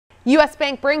U.S.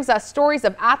 Bank brings us stories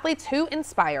of athletes who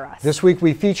inspire us. This week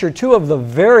we feature two of the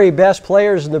very best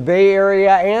players in the Bay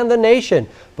Area and the nation.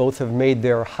 Both have made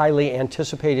their highly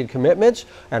anticipated commitments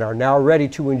and are now ready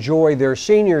to enjoy their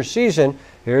senior season.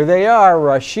 Here they are,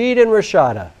 Rashid and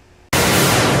Rashada.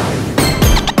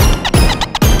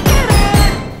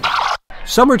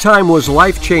 Summertime was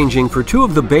life-changing for two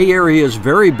of the Bay Area's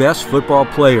very best football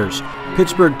players.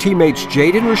 Pittsburg teammates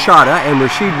Jaden Rashada and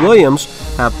Rashid Williams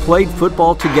have played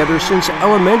football together since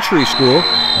elementary school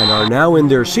and are now in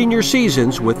their senior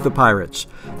seasons with the Pirates.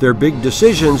 Their big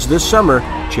decisions this summer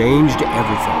changed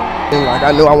everything.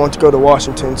 I knew I wanted to go to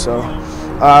Washington, so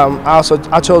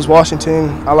I chose Washington.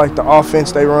 I like the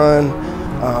offense they run.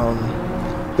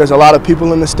 There's a lot of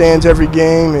people in the stands every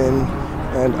game,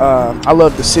 and I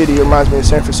love the city. It reminds me of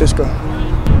San Francisco.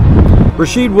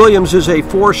 Rashid Williams is a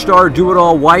four-star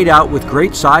do-it-all wideout with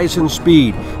great size and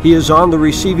speed. He is on the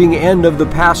receiving end of the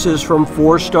passes from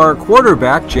four-star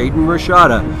quarterback Jaden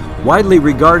Rashada, widely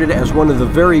regarded as one of the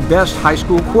very best high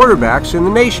school quarterbacks in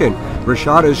the nation.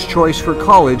 Rashada's choice for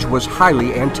college was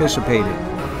highly anticipated.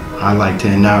 I'd like to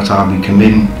announce I'll be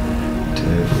committing to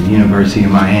the University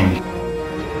of Miami.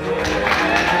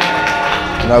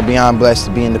 You know, beyond blessed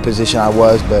to be in the position I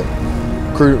was, but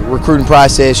recruiting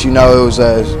process, it was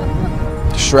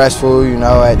stressful,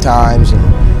 at times, and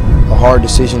a hard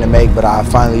decision to make, but I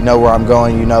finally know where I'm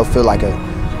going, feel like a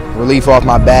relief off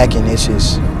my back, and it's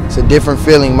a different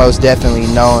feeling, most definitely,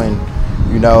 knowing,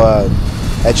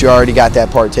 that you already got that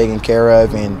part taken care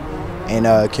of and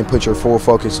can put your full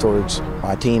focus towards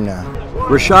my team now.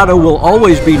 Rashada will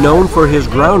always be known for his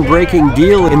groundbreaking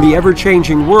deal in the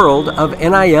ever-changing world of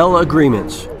NIL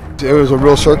agreements. It was a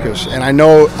real circus, and I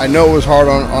know it was hard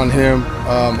on him.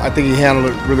 I think he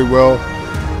handled it really well.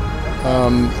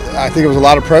 I think it was a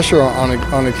lot of pressure on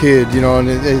a kid,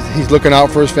 and he's looking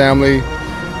out for his family,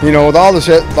 with all this,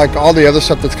 like all the other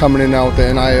stuff that's coming in now with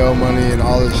the NIL money and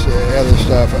all this other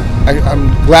stuff. I'm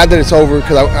glad that it's over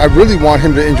because I really want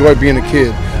him to enjoy being a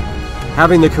kid.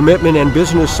 Having the commitment and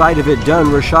business side of it done,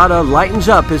 Rashada lightens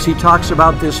up as he talks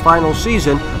about this final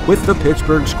season with the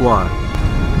Pittsburg squad.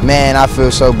 Man, I feel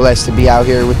so blessed to be out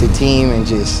here with the team and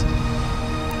just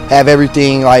have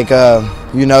everything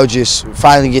just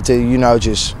finally get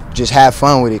to, just have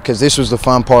fun with it, because this was the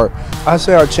fun part. I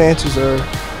say our chances are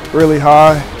really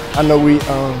high. I know we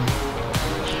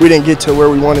didn't get to where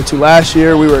we wanted to last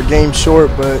year. We were a game short,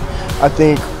 but I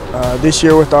think this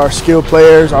year with our skilled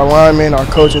players, our linemen, our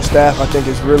coaching staff, I think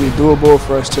it's really doable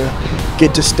for us to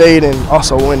get to state and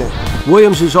also win it.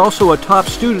 Williams is also a top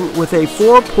student with a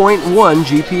 4.1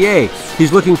 GPA.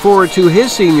 He's looking forward to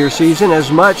his senior season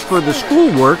as much for the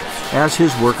schoolwork as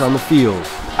his work on the field.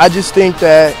 I just think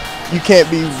that you can't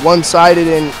be one-sided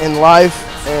in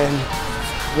life,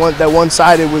 and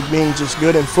one-sided with being just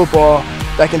good in football,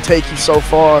 that can take you so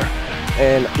far,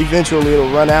 and eventually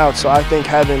it'll run out. So I think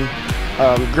having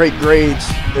great grades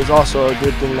is also a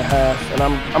good thing to have, and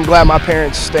I'm glad my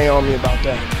parents stay on me about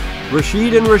that.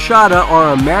 Rashid and Rashada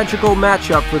are a magical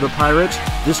matchup for the Pirates.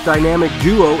 This dynamic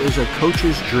duo is a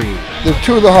coach's dream. They're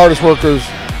two of the hardest workers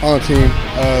on the team.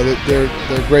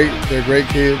 They're great. They're great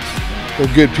kids.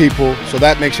 They're good people, so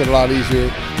that makes it a lot easier.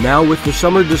 Now with the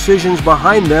summer decisions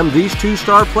behind them, these two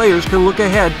star players can look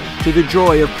ahead to the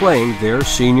joy of playing their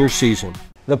senior season.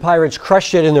 The Pirates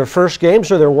crushed it in their first game,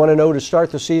 so they're 1-0 to start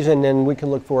the season, and we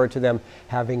can look forward to them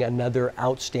having another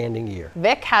outstanding year.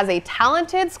 Vic has a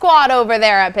talented squad over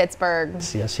there at Pittsburgh.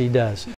 Yes, he does.